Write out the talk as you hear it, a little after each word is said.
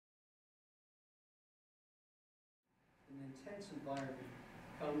intense environment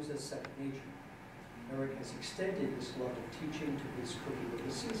comes as second nature. Erik has extended his love of teaching to his Cooking with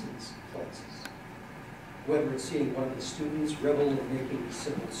the Seasons classes. Whether it's seeing one of the students revel in making a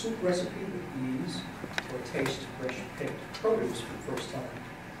simple soup recipe with ease, or taste fresh-picked produce for the first time,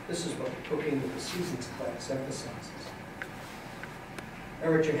 this is what the Cooking with the Seasons class emphasizes.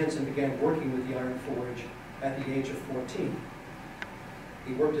 Erik Johansen began working with the Iron Forge at the age of 14.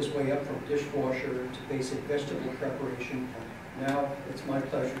 He worked his way up from dishwasher to basic vegetable preparation. Now it's my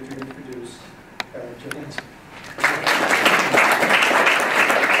pleasure to introduce Erik Johansen.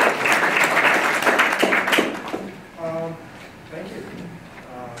 Thank you.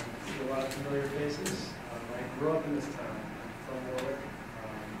 See a lot of familiar faces. I grew up in this town. I'm from Warwick.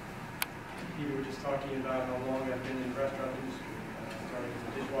 Peter was just talking about how long I've been in the restaurant industry. Starting as a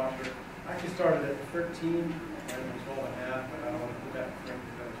dishwasher. I actually started at 13. I was 12 and a half, but I don't want to put that in print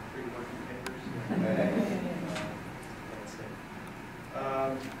because that was pre-working papers. That's it.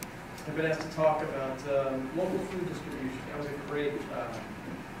 I've been asked to talk about local food distribution. That was a great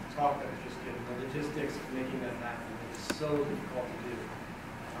talk that was just given. The logistics of making that happen is so difficult to do.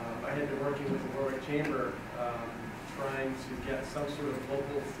 I had been working with the Warwick Chamber trying to get some sort of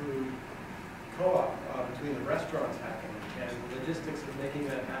local food co-op between the restaurants happening, and the logistics of making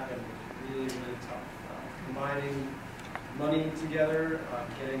that happen was really, really tough. Combining money together,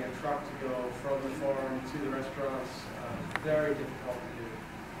 getting a truck to go from the farm to the restaurants, very difficult to do.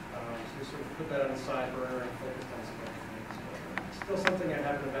 So we sort of put that on the side burner and focused on some other things. But still something I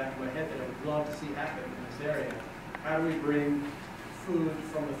have in the back of my head that I would love to see happen in this area. How do we bring food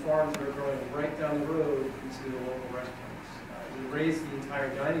from the farms that are growing right down the road into the local restaurants? We raise the entire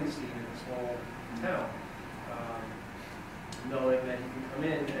dining scene in this whole town, knowing that you can come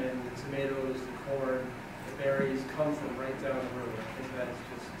in and the tomatoes, the corn, the berries come from right down the road. I think that is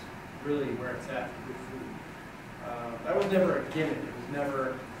just really where it's at for good food. That was never a gimmick. It was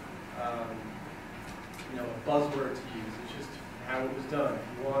never a buzzword to use. It's just how it was done. If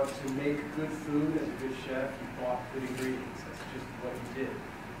you want to make good food as a good chef, you bought good ingredients. That's just what you did.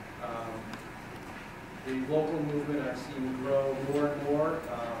 The local movement I've seen grow more and more.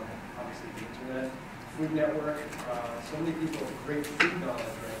 Obviously the internet, Food Network, so many people with great food knowledge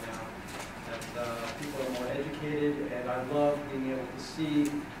right now. That people are more educated, and I love being able to see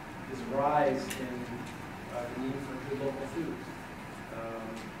this rise in the need for good local food.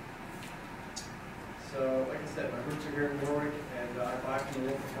 So, like I said, my roots are here in Warwick, and I buy from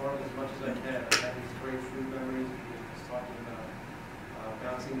the local farm as much as I can. I have these great food memories we were just talking about.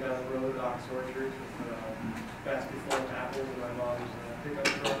 Bouncing down the road, Ox Orchards, with a basket full of apples in my mom's pickup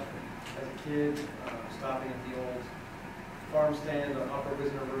truck as a kid, stopping at the old farm stand on Upper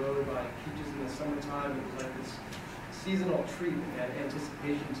Wisner Road, buying peaches in the summertime. It was like this seasonal treat that had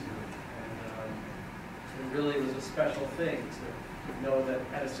anticipation to it. And it really was a special thing to know that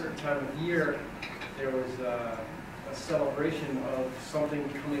at a certain time of year, there was a celebration of something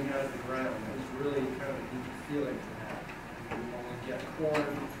coming out of the ground. It was really kind of a neat feeling to have. You only get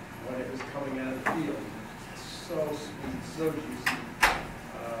corn when it was coming out of the field. It's so sweet, so juicy.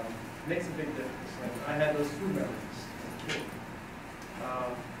 Makes a big difference. And I had those food memories as a kid.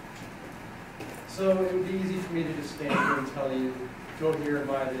 So it would be easy for me to just stand here and tell you, go here and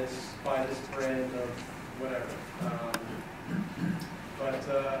buy this brand of whatever. But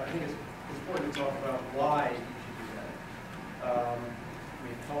I think it's important to talk about why you should do that.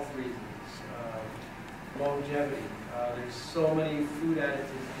 Health reasons, longevity. There's so many food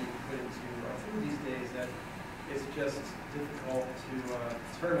additives being put into our food these days that it's just difficult to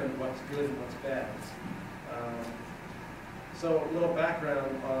determine what's good and what's bad. So a little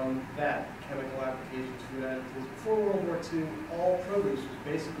background on that, chemical applications, food additives. Before World War II, all produce was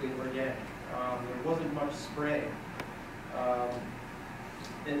basically organic. There wasn't much spraying.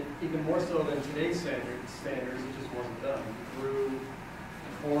 And even more so than today's standards, it just wasn't done. We grew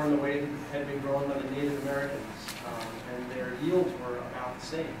corn the way it had been grown by the Native Americans, and their yields were about the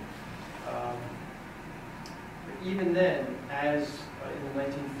same. But even then, as in the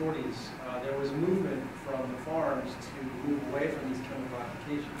 1940s, there was a movement from the farms to move away from these chemical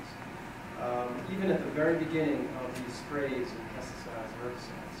applications. Even at the very beginning of these sprays and pesticides,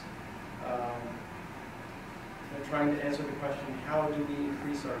 herbicides. They're trying to answer the question, how do we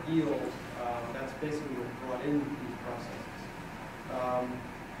increase our yield? That's basically what brought in these processes.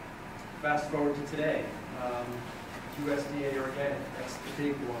 Fast forward to today, USDA organic, that's the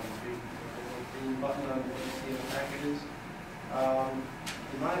big one, the green button on what you see in the packages.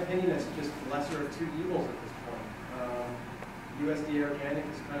 In my opinion, it's just the lesser of two evils at this point. USDA organic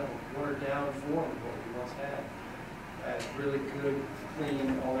is kind of a watered down form of what we once had. As really good,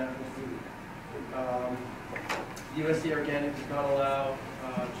 clean, all natural food. USDA Organic does not allow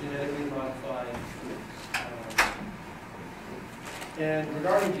genetically modified foods. And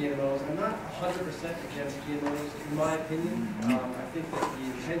regarding GMOs, I'm not 100% against GMOs, in my opinion. I think that the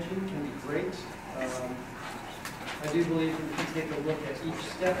intention can be great. I do believe that we can take a look at each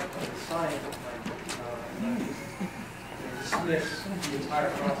step of the science and not just dismiss the entire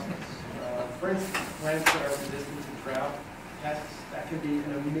process. For instance, plants that are resistant to drought, pests, that can be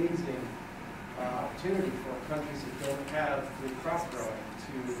an amazing opportunity for countries that don't have good crop growing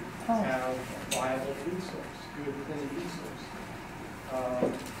to have a viable food source, good, clean food source.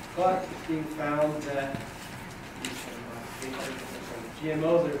 But it's being found that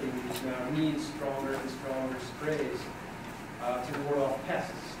GMOs that are being used now need stronger and stronger sprays to ward off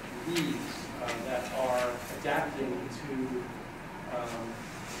pests and weeds that are adapting to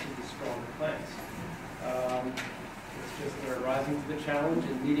the stronger plants. It's just they're rising to the challenge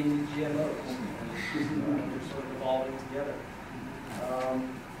and meeting these GMOs, and they're sort of evolving together.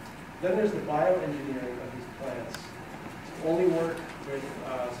 Then there's the bioengineering of these plants to only work with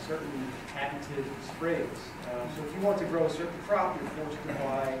certain patented sprays. So if you want to grow a certain crop, you're forced to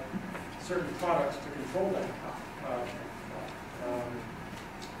buy certain products to control that crop.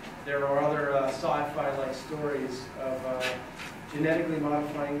 There are other sci-fi-like stories of genetically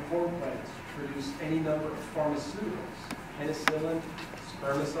modifying corn plants to produce any number of pharmaceuticals, penicillin,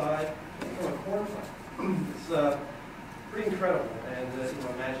 spermicide, from a corn plant. It's pretty incredible, and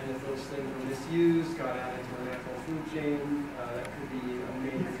imagine if those things were misused, got out into the natural food chain, that could be a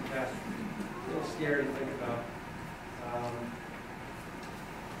major catastrophe. A little scary to think about.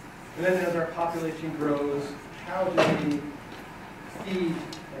 And then as our population grows, how do we feed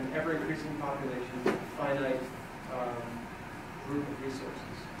an ever-increasing population a finite group of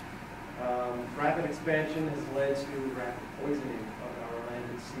resources? Rapid expansion has led to rapid poisoning of our land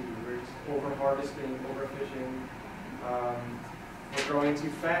and sea. We're just over-harvesting, overfishing. We're growing too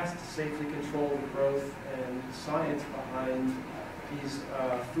fast to safely control the growth and science behind these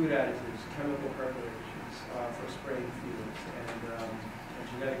food additives, chemical preparations for spraying fields and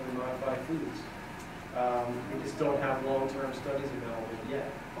genetically modified foods. We just don't have long-term studies available yet.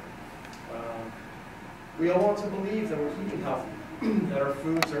 We all want to believe that we're eating healthy, that our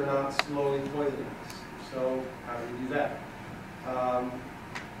foods are not slowly poisoning us. So how do we do that?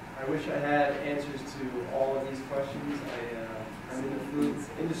 I wish I had answers to all of these questions. I'm in the food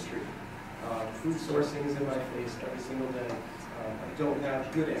industry. Food sourcing is in my face every single day. I don't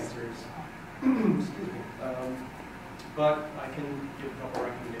have good answers, excuse me, but I can give a couple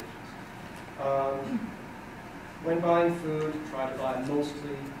recommendations. When buying food, try to buy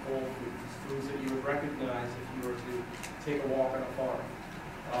mostly whole foods, foods that you would recognize if you were to take a walk on a farm.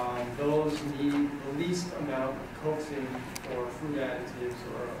 Those need the least amount of coaxing or food additives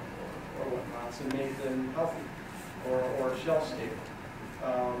or whatnot to make them healthy or shelf stable.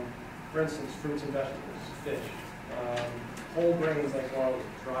 For instance, fruits and vegetables, fish, whole grains like barley,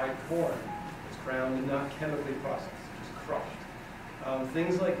 dried corn is ground and not chemically processed, just crushed.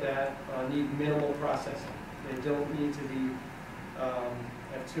 Things like that need minimal processing. They don't need to be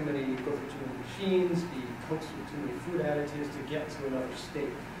go through too many machines, be coaxed with too many food additives to get to another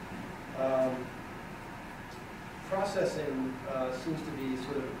state. Processing seems to be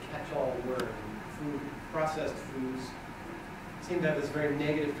sort of a catch-all word. Processed foods seem to have this very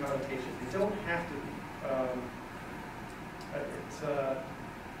negative connotation. They don't have to be.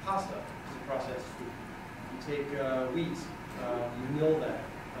 Pasta is a processed food. You take wheat, you mill that,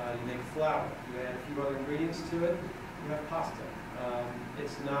 you make flour, you add a few other ingredients to it, you have pasta.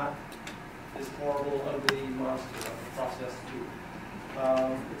 It's not this horrible, ugly monster of processed food.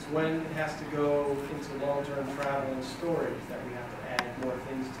 It's when it has to go into long-term travel and storage that we have to add more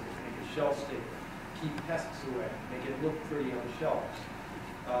things to it, make it shelf stable, keep pests away, make it look pretty on the shelves.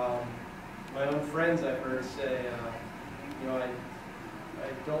 My own friends I've heard say, I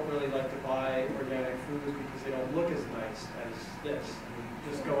don't really like to buy organic foods because they don't look as nice as this. I mean,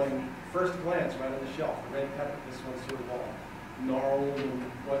 just going first glance right on the shelf, the red pepper, this one's sort of all gnarled and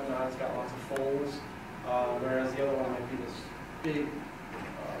whatnot, it's got lots of folds, whereas the other one might be this big,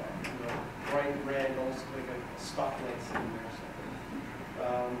 bright red, almost like a stoplight sitting there or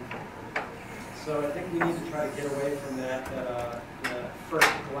something. So I think we need to try to get away from that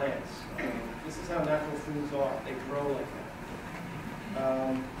first glance. This is how natural foods are. They grow like that.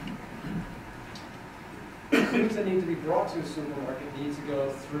 Foods that need to be brought to a supermarket need to go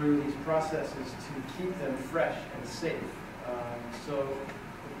through these processes to keep them fresh and safe. So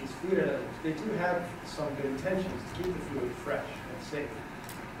these food additives, they do have some good intentions to keep the food fresh and safe,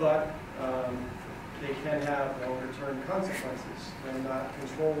 but they can have longer-term consequences when not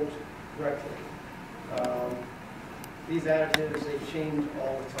controlled correctly. these additives, they change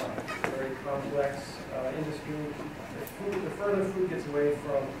all the time. It's a very complex industry. The further food gets away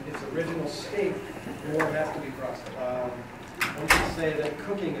from its original state, the more it has to be processed. One can say that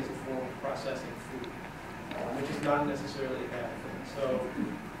cooking is a form of processing food, which is not necessarily a bad thing. So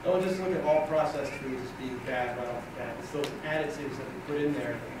don't just look at all processed foods as being bad right off the bat. It's those additives that we put in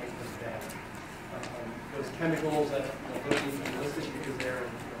there that make them bad. Those chemicals that don't need to be listed because they're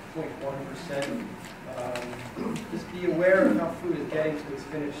 0.1%. Just be aware of how food is getting to its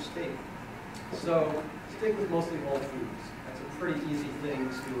finished state. So stick with mostly whole foods. That's a pretty easy thing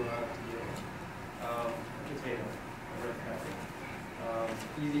to deal with. Potato, red pepper.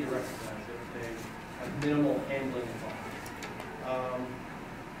 Easy to recognize if they have minimal handling involved.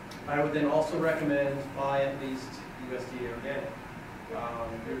 I would then also recommend buy at least USDA organic.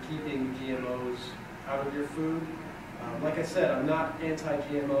 They're keeping GMOs out of your food. Like I said, I'm not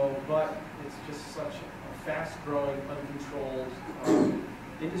anti-GMO, but it's just such a fast-growing, uncontrolled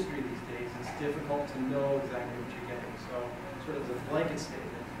industry these days. It's difficult to know exactly what you're getting. So, sort of as a blanket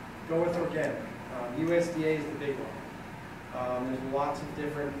statement, go with organic. USDA is the big one. There's lots of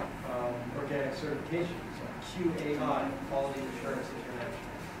different organic certifications. QAI, Quality Assurance International,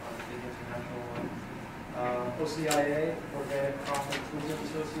 big international one. OCIA, Organic Crop Improvement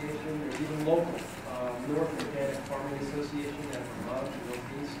Association. There's even local, North Organic Farming Association in Vermont, the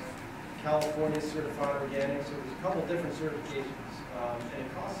Northeast. California Certified Organic. So there's a couple different certifications, and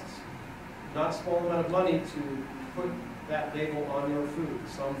it costs not a small amount of money to put that label on your food.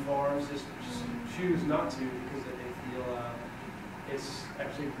 Some farms just choose not to because they feel it's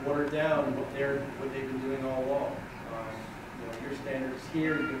actually watered down what they've been doing all along. Your standards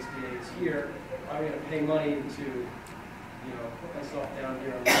here, USDA is here. I'm going to pay money to, put myself down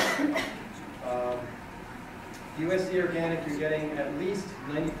here on that. USDA organic, you're getting at least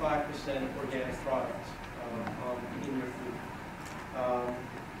 95% organic product in your food.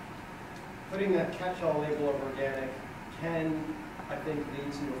 Putting that catch-all label of organic can, I think,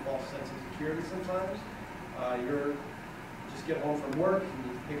 lead to a false sense of security sometimes. You just get home from work,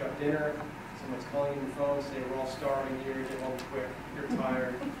 you pick up dinner, someone's calling you on the phone, saying we're all starving here, get home quick, you're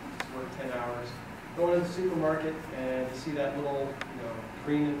tired, just work 10 hours. Go into the supermarket and you see that little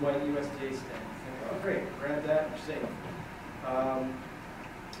green and white USDA stamp. Oh great, grab that, you're safe.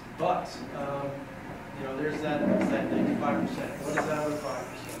 There's that 95%. What is that other 5%?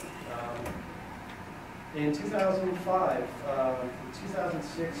 In 2005, the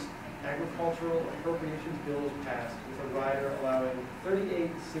 2006 Agricultural Appropriations Bill was passed with a rider allowing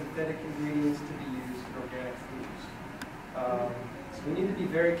 38 synthetic ingredients to be used in organic foods. So we need to be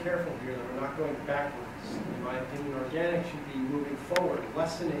very careful here that we're not going backwards. In my opinion, organic should be moving forward,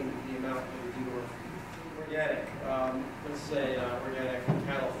 lessening the amount that we do to our food. Organic, let's say organic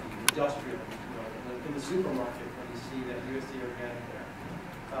cattle feed, industrial, in the supermarket when you see that USDA organic there.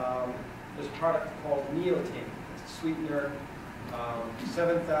 There's a product called neotame. It's a sweetener,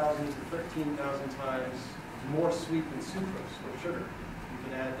 7,000 to 13,000 times more sweet than sucrose or sugar. You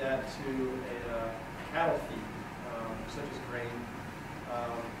can add that to a cattle feed, such as grain.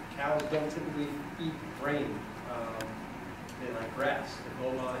 Cows don't typically eat grain. They like grass, they're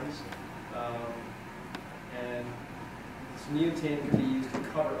bovines. And this neotame can be used to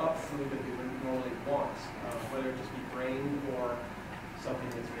cover up food that we wouldn't normally want, whether it just be grain or something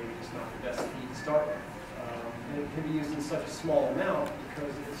that's maybe just not the best feed to start with. And it can be used in such a small amount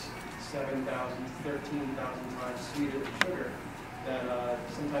because it's 7,000 to 13,000 times sweeter than sugar that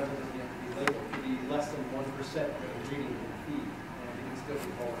sometimes it doesn't have to be labeled. It could be less than 1% of the ingredient in the feed, and it can still be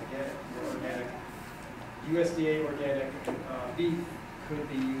called organic or organic. USDA organic beef could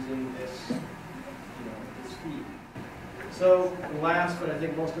be using this, this feed. So last, but I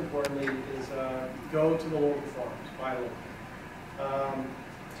think most importantly, is go to the local farms, buy local.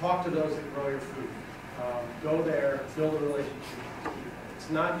 Talk to those that grow your food. Go there, build a relationship. It's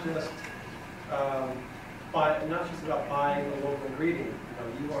not just about buying a local ingredient.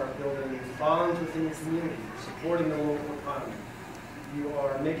 You are building bonds within your community. You're supporting the local economy. You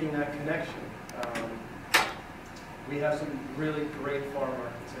are making that connection. We have some really great farm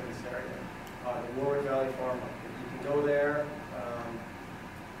markets in this area. The Warwick Valley Farm Market. You can go there,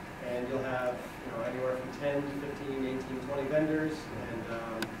 and you'll have anywhere from 10 to 15, 18, 20 vendors, and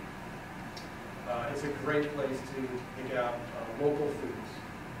it's a great place to pick out local foods.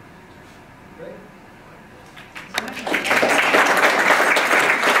 Great.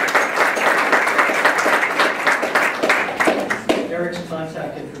 Erik's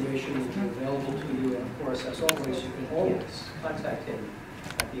contact information will be available to you, and of course, as always, you can always contact him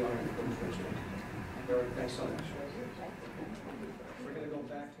at the Iron Equipment Reserve. Erik, thanks so much.